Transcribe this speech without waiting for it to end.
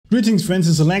Greetings friends,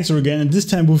 it's Alexa again, and this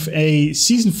time with a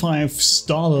Season 5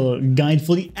 starter guide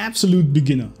for the absolute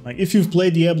beginner. Like, if you've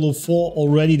played Diablo 4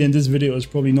 already, then this video is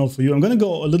probably not for you. I'm gonna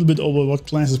go a little bit over what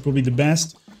class is probably the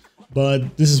best,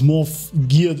 but this is more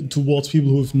geared towards people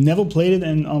who have never played it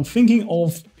and are thinking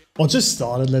of, or just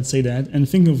started, let's say that, and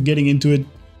thinking of getting into it.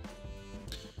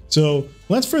 So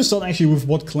let's first start actually with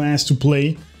what class to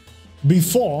play.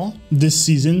 Before this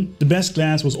season, the best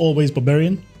class was always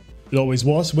Barbarian. It always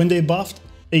was. When they buffed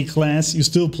a class, you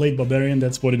still played Barbarian,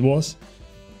 that's what it was.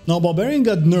 Now Barbarian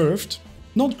got nerfed,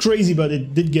 not crazy, but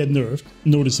it did get nerfed,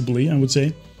 noticeably I would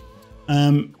say.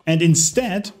 And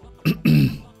instead,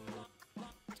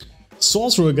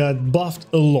 Sorcerer got buffed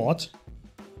a lot,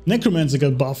 Necromancer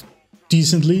got buffed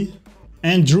decently,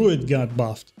 and Druid got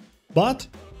buffed. But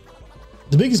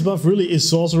the biggest buff really is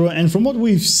Sorcerer, and from what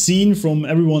we've seen from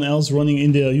everyone else running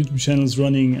in their YouTube channels,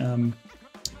 running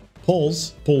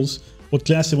polls, what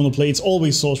class they want to play, it's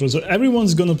always Sorcerer. So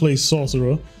everyone's gonna play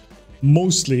Sorcerer,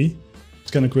 mostly.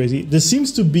 It's kind of crazy. This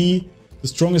seems to be the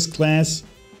strongest class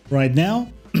right now.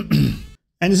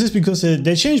 And this is because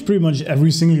they changed pretty much every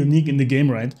single unique in the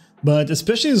game, right? But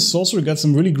especially the Sorcerer got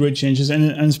some really great changes, and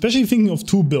especially thinking of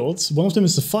two builds. One of them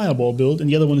is the Fireball build, and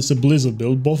the other one is the Blizzard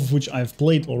build, both of which I've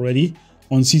played already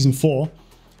on Season 4.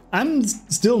 I'm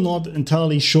still not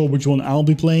entirely sure which one I'll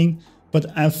be playing, but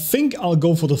I think I'll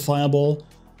go for the Fireball.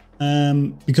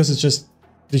 Because it's just,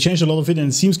 they changed a lot of it and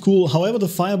it seems cool. However, the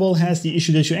Fireball has the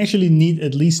issue that you actually need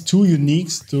at least 2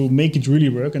 uniques to make it really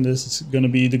work. And this is going to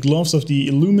be the Gloves of the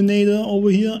Illuminator over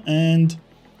here. And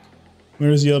where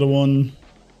is the other one?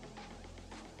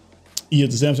 Here,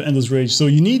 the Staff of Endless Rage. So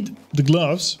you need the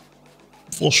gloves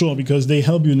for sure because they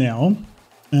help you now.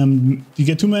 You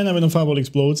get 2 mana when the Fireball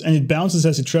explodes and it bounces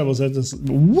as it travels. That does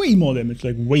way more damage,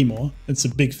 like way more. That's a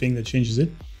big thing that changes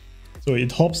it. So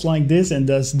it hops like this and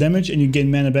does damage, and you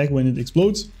gain mana back when it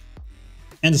explodes.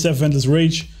 And the Staff of Endless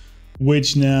Rage,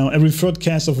 which now every third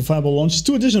cast of a Fireball launches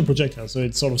 2 additional projectiles. So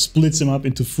it sort of splits them up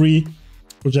into 3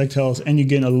 projectiles, and you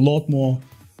gain a lot more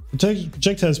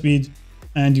projectile speed,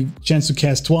 and you chance to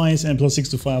cast twice, and +6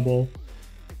 to Fireball.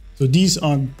 So these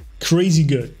are crazy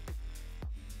good.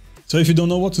 So if you don't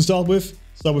know what to start with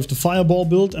the Fireball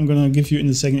build. I'm gonna give you in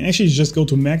a second. Actually, just go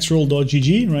to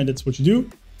maxroll.gg, right? That's what you do.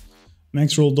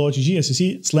 maxroll.gg, as you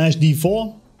see,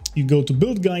 /d4. You go to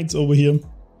build guides over here,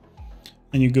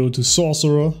 and you go to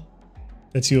Sorcerer.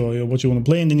 That's what you want to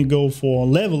play, and then you go for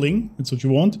leveling. That's what you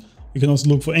want. You can also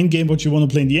look for endgame, what you want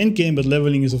to play in the endgame, but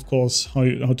leveling is of course how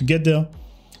to get there.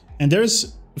 And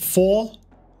there's 4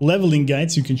 leveling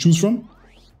guides you can choose from.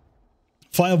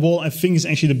 Fireball, I think, is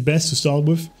actually the best to start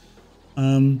with.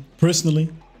 Personally,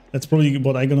 that's probably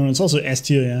what I'm gonna run. It's also S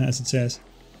tier, yeah, as it says.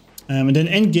 And then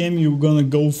endgame, you're gonna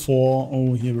go for,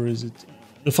 oh, here, where is it?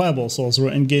 The Fireball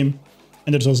Sorcerer endgame,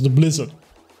 and that's also the Blizzard.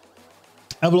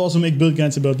 I will also make build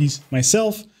guides about these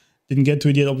myself. Didn't get to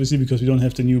it yet, obviously, because we don't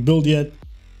have the new build yet,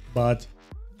 but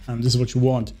this is what you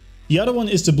want. The other one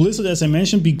is the Blizzard, as I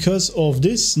mentioned, because of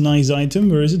this nice item.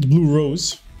 Where is it? The Blue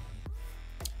Rose.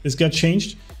 This got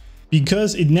changed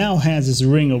because it now has this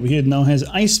ring over here. It now has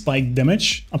Ice Spike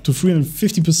damage up to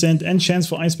 350% and chance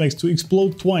for Ice Spikes to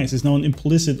explode twice. It's now an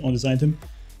implicit on this item.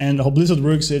 And how Blizzard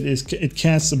works it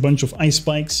casts a bunch of Ice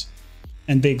Spikes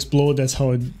and they explode. That's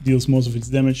how it deals most of its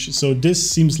damage. So this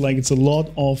seems like it's a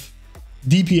lot of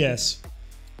DPS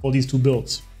for these 2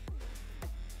 builds.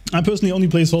 I personally only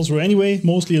play Sorcerer anyway,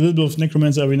 mostly a little bit of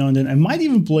Necromancer every now and then. I might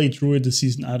even play Druid this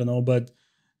season, I don't know, but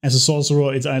as a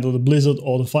Sorcerer, it's either the Blizzard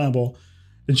or the Fireball.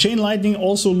 The Chain Lightning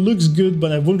also looks good,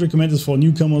 but I wouldn't recommend this for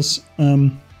newcomers.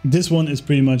 This one is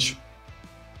pretty much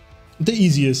the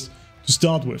easiest to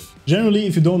start with. Generally,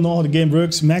 if you don't know how the game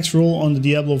works, Max Roll on the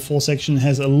Diablo 4 section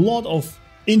has a lot of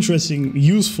interesting,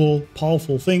 useful,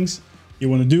 powerful things you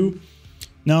want to do.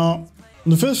 Now,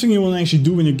 the first thing you want to actually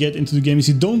do when you get into the game is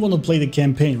you don't want to play the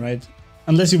campaign, right?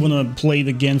 Unless you want to play it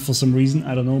again for some reason,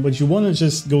 I don't know, but you want to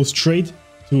just go straight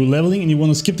to leveling and you want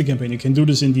to skip the campaign. You can do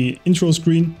this in the intro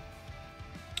screen.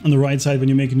 On the right side, when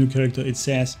you make a new character, it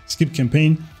says skip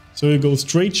campaign. So you go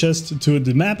straight just to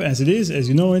the map as it is, as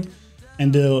you know it,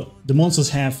 and the monsters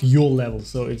have your level.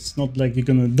 So it's not like you're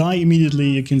gonna die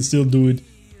immediately, you can still do it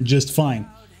just fine.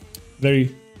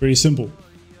 Very, very simple.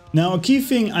 Now, a key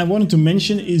thing I wanted to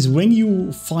mention is when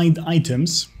you find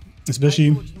items, especially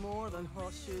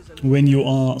when you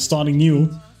are starting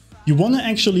new, you want to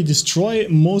actually destroy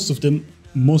most of them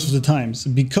most of the times,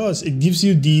 because it gives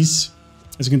you these,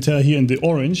 as you can tell here in the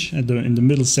orange, in the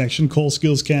middle section, call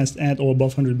skills cast at or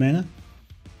above 100 mana.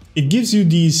 It gives you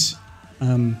these,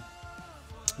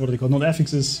 what are they called? Not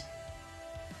affixes.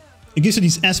 It gives you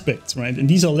these aspects, right? And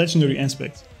these are legendary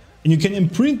aspects. And you can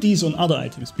imprint these on other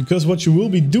items, because what you will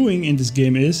be doing in this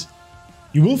game is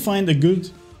you will find a good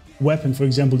weapon, for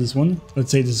example this one.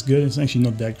 Let's say this is good. It's actually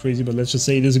not that crazy, but let's just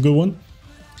say it is a good one.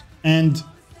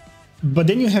 But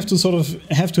then you have to sort of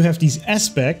have these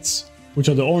aspects, which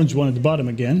are the orange one at the bottom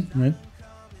again, right?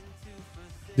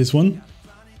 This one.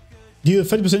 Deal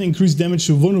 30% increased damage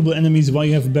to vulnerable enemies while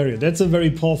you have a barrier. That's a very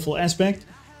powerful aspect.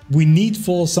 We need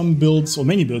for some builds, or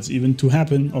many builds even, to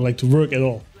happen or like to work at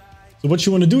all. So what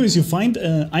you want to do is you find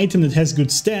an item that has good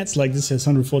stats, like this has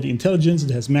 140 intelligence, it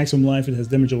has maximum life, it has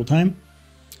damage over time.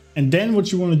 And then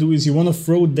what you want to do is you want to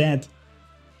throw that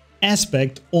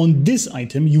aspect on this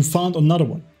item you found on another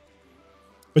one.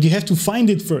 But you have to find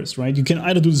it first, right? You can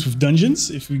either do this with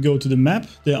dungeons. If we go to the map,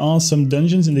 there are some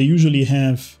dungeons and they usually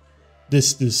have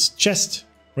this chest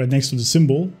right next to the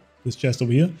symbol, this chest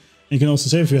over here. And you can also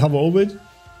say, if you hover over it,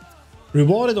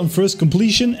 rewarded on first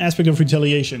completion, aspect of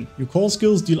retaliation. Your call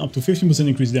skills deal up to 15%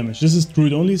 increased damage. This is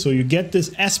druid only, so you get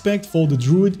this aspect for the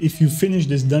druid if you finish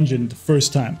this dungeon the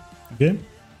first time, okay?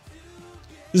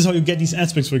 This is how you get these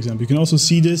aspects, for example. You can also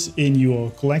see this in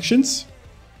your collections.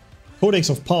 Codex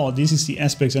of Power, this is the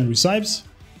aspects and recipes.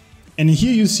 And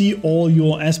here you see all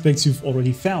your aspects you've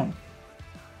already found.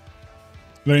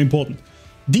 Very important.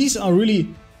 These are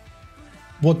really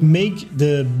what make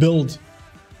the build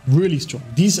really strong.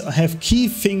 These have key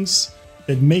things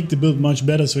that make the build much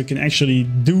better, so it can actually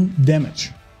do damage.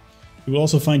 You will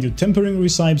also find your tempering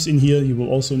recipes in here. You will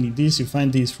also need these. You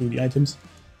find these through the items.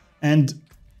 And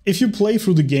if you play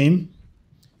through the game,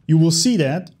 you will see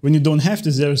that when you don't have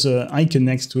this, there's an icon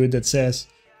next to it that says,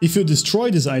 if you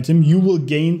destroy this item, you will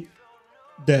gain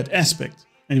that aspect.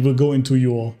 And it will go into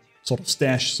your sort of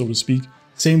stash, so to speak.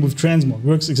 Same with transmog.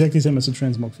 Works exactly the same as the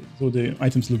transmog thing. So the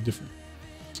items look different.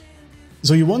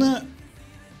 So you wanna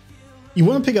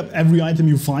pick up every item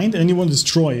you find, and then you want to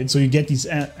destroy it, so you get these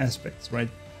aspects, right?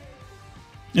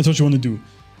 That's what you want to do.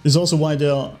 This is also why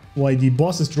the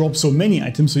bosses drop so many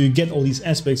items, so you get all these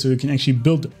aspects, so you can actually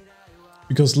build them.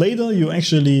 Because later you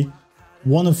actually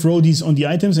want to throw these on the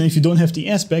items, and if you don't have the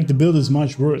aspect, the build is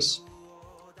much worse.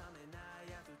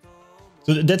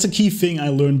 So that's a key thing I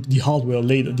learned the hard way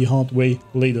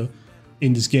later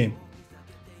in this game.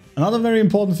 Another very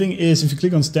important thing is, if you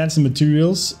click on stats and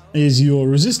materials, is your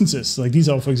resistances. Like these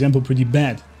are, for example, pretty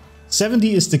bad.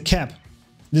 70 is the cap.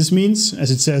 This means,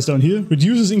 as it says down here,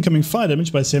 reduces incoming fire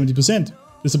damage by 70%.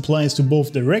 This applies to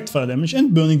both direct fire damage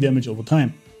and burning damage over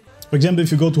time. For example,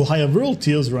 if you go to higher world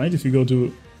tiers, right? If you go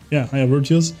to, higher world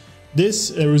tiers,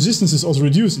 this resistance is also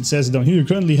reduced. It says down here, you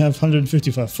currently have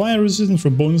 155 fire resistance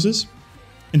from bonuses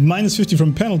and minus 50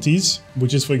 from penalties,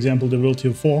 which is, for example, the world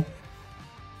tier 4.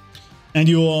 And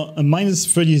you're a minus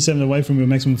 37 away from your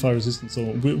maximum fire resistance, so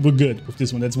we're good with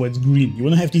this one. That's why it's green. You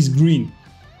want to have these green,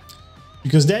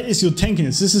 because that is your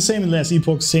tankiness. This is the same in Last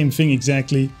Epoch, same thing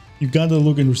exactly. You gotta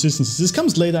look in resistances. This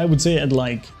comes later, I would say, at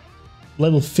like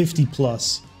level 50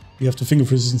 plus. You have to think of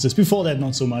resistances. Before that,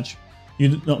 not so much.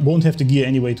 You won't have the gear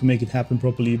anyway to make it happen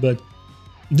properly, but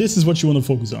this is what you want to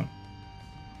focus on.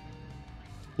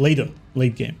 Later,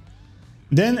 late game.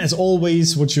 Then, as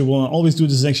always, what you want to always do,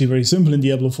 this is actually very simple in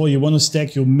Diablo 4, you want to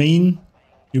stack your main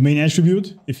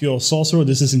attribute. If you're a Sorcerer,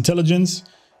 this is Intelligence.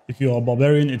 If you're a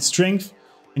Barbarian, it's Strength.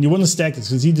 And you want to stack this,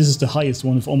 because see, this is the highest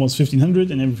one of almost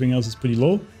 1500, and everything else is pretty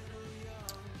low.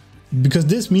 Because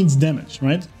this means damage,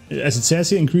 right? As it says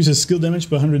here, increases skill damage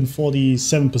by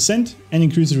 147%, and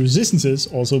increases resistances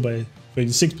also by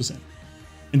 36%.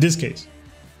 In this case.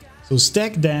 So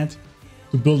stack that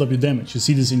to build up your damage. You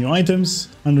see this in your items,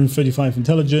 135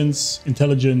 intelligence,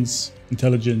 intelligence,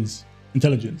 intelligence,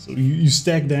 intelligence. So you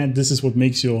stack that, this is what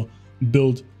makes your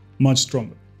build much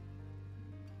stronger.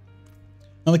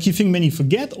 Another key thing many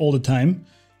forget all the time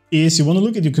is you want to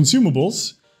look at your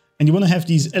consumables, and you want to have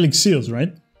these elixirs,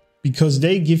 right? Because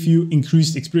they give you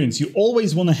increased experience. You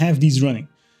always want to have these running.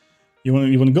 You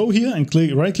want to go here and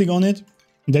right click on it,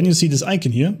 and then you see this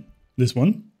icon here, this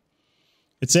one.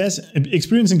 It says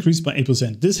experience increased by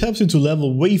 8%. This helps you to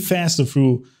level way faster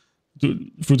through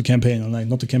the campaign, or like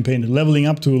not the campaign, leveling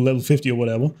up to level 50 or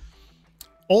whatever.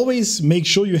 Always make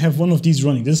sure you have one of these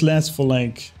running. This lasts for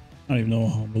like, I don't even know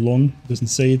how long, it doesn't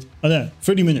say it. Oh yeah,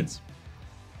 30 minutes.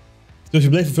 So if you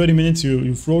play for 30 minutes,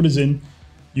 you throw this in,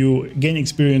 you gain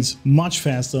experience much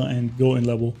faster and go in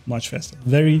level much faster.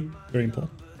 Very, very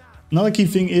important. Another key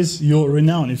thing is your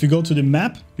renown. If you go to the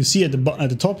map, you see at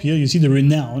the top here, you see the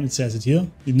renown, it says it here.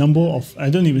 The number of, I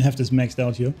don't even have this maxed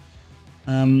out here.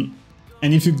 And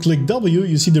if you click W,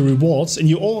 you see the rewards, and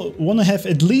you all want to have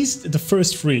at least the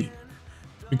first 3.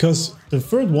 Because the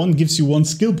third one gives you 1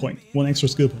 skill point, 1 extra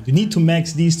skill point. You need to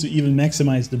max these to even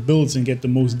maximize the builds and get the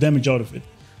most damage out of it.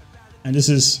 And this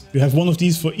is, you have one of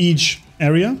these for each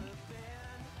area,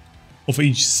 or for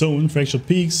each zone, Fractured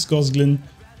Peaks, Gosglin,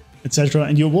 etc.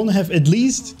 And you want to have at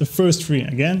least the first 3.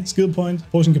 Again, skill point,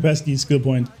 potion capacity, skill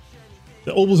point.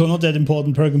 The obols are not that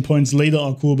important, perkin points later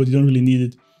are cool, but you don't really need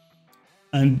it.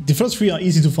 And the first 3 are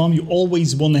easy to farm. You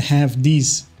always want to have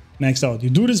these maxed out. You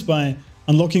do this by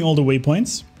unlocking all the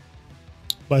waypoints,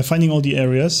 by finding all the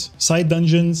areas, side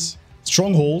dungeons,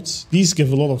 strongholds. These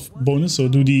give a lot of bonus, so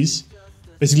do these.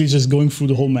 Basically just going through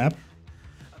the whole map.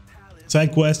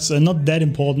 Side quests are not that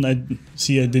important. I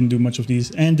didn't do much of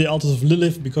these. And the Altars of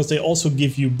Lilith, because they also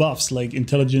give you buffs like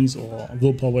intelligence or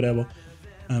willpower, whatever.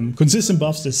 Consistent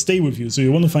buffs that stay with you, so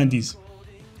you want to find these.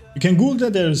 You can Google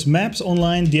that. There's maps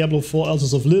online, Diablo 4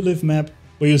 Altars of Lilith map,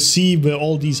 where you see where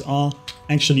all these are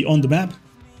actually on the map.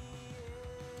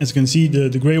 As you can see,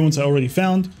 the grey ones are already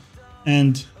found,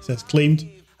 and it says claimed,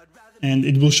 and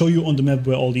it will show you on the map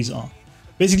where all these are.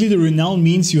 Basically, the renown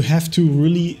means you have to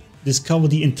really discover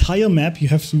the entire map. You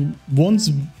have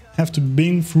to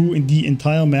been through in the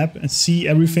entire map and see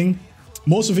everything.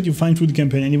 Most of it you find through the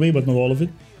campaign anyway, but not all of it.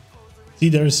 See,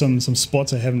 there are some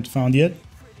spots I haven't found yet.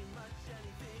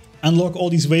 Unlock all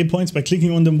these waypoints by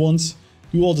clicking on them once.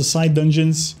 Do all the side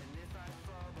dungeons.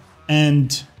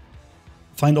 And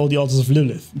find all the Altars of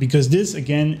Lilith. Because this,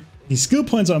 again, these skill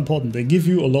points are important. They give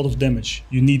you a lot of damage.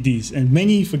 You need these. And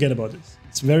many forget about this.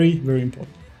 It's very, very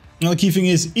important. Another key thing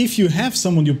is, if you have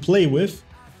someone you play with,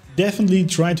 definitely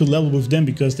try to level with them,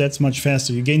 because that's much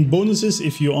faster. You gain bonuses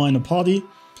if you are in a party.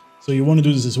 So you want to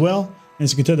do this as well.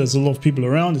 As you can tell, there's a lot of people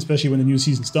around, especially when the new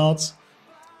season starts.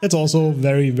 That's also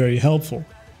very, very helpful.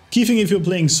 Key thing if you're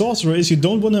playing Sorcerer is you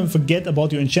don't want to forget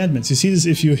about your enchantments. You see this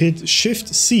if you hit Shift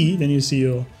C, then you see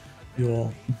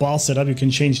your bar setup. You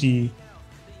can change the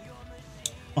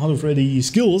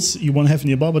skills you want to have in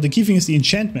your bar, but the key thing is the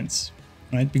enchantments,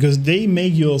 right? Because they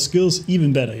make your skills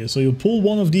even better here. So you pull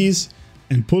one of these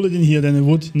and pull it in here, then it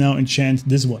would now enchant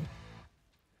this one.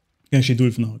 You can actually do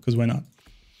it for now, because why not?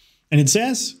 And it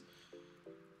says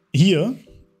here,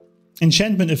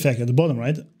 enchantment effect at the bottom,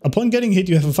 right? Upon getting hit,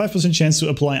 you have a 5% chance to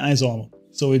apply ice armor.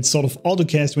 So it's sort of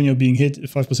auto-cast when you're being hit in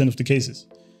 5% of the cases.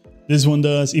 This one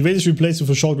does evade is replaced with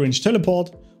a short-range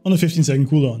teleport on a 15-second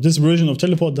cooldown. This version of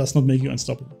teleport does not make you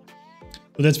unstoppable.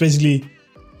 So that's basically,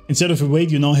 instead of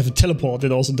evade, you now have a teleport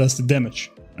that also does the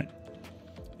damage, right?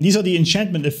 These are the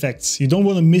enchantment effects. You don't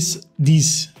want to miss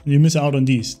these. You miss out on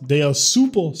these. They are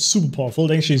super, super powerful.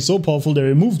 They're actually so powerful they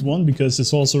removed one because the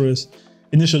sorcerers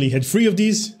initially had 3 of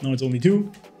these, now it's only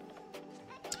 2.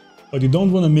 But you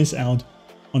don't want to miss out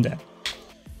on that.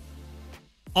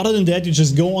 Other than that, you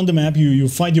just go on the map, you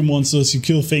fight your monsters, you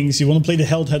kill things. You want to play the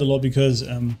Held Head a lot because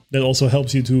that also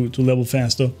helps you to level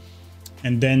faster.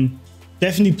 And then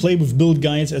definitely play with build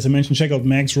guides. As I mentioned, check out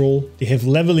Mag's Roll. They have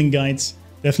leveling guides.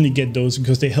 Definitely get those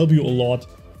because they help you a lot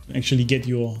to actually get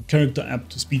your character up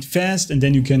to speed fast, and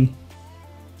then you can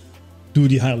do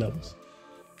the higher levels.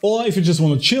 Or if you just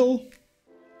want to chill,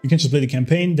 you can just play the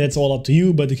campaign. That's all up to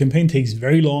you, but the campaign takes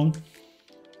very long,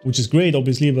 which is great,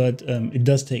 obviously, but it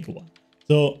does take a while.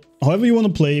 So however you want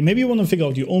to play, maybe you want to figure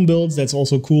out your own builds, that's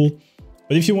also cool.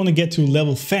 But if you want to get to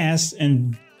level fast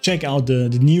and check out the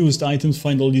newest items,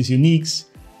 find all these uniques,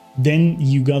 then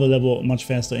you gotta level much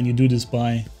faster, and you do this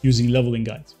by using leveling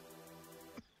guides.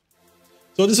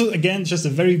 So this was, again, just a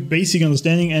very basic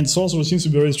understanding, and Sorcerer seems to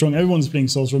be very strong. Everyone is playing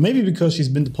Sorcerer, maybe because she's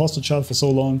been the poster child for so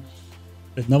long,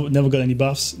 but never got any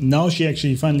buffs. Now she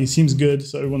actually finally seems good,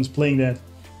 so everyone's playing that,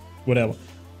 whatever.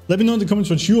 Let me know in the comments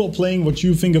what you are playing, what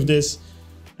you think of this,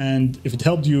 and if it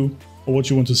helped you, or what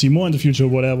you want to see more in the future,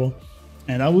 whatever.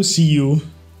 And I will see you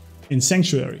in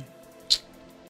Sanctuary.